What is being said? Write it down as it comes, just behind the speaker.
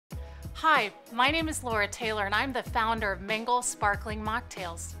Hi, my name is Laura Taylor and I'm the founder of Mingle Sparkling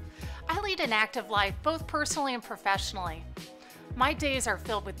Mocktails. I lead an active life both personally and professionally. My days are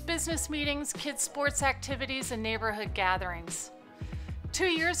filled with business meetings, kids' sports activities, and neighborhood gatherings. 2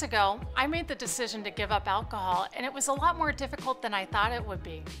 years ago, I made the decision to give up alcohol, and it was a lot more difficult than I thought it would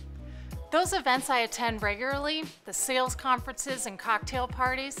be. Those events I attend regularly, the sales conferences and cocktail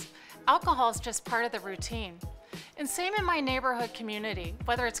parties, alcohol is just part of the routine. And same in my neighborhood community,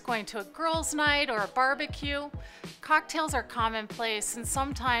 whether it's going to a girls' night or a barbecue, cocktails are commonplace, and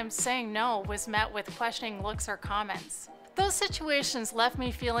sometimes saying no was met with questioning looks or comments. Those situations left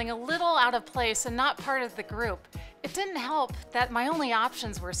me feeling a little out of place and not part of the group. It didn't help that my only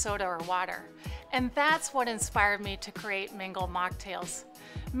options were soda or water. And that's what inspired me to create Mingle Mocktails.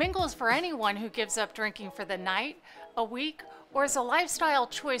 Mingle is for anyone who gives up drinking for the night, a week, or as a lifestyle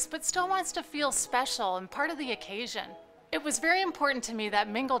choice but still wants to feel special and part of the occasion. It was very important to me that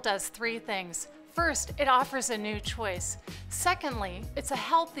Mingle does 3 things. First, it offers a new choice. Secondly, it's a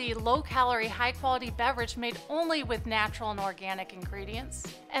healthy, low-calorie, high-quality beverage made only with natural and organic ingredients.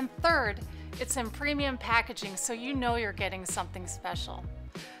 And third, it's in premium packaging so you know you're getting something special.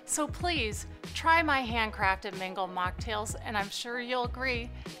 So please, try my handcrafted Mingle Mocktails, and I'm sure you'll agree,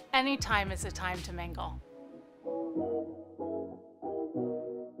 any time is a time to mingle.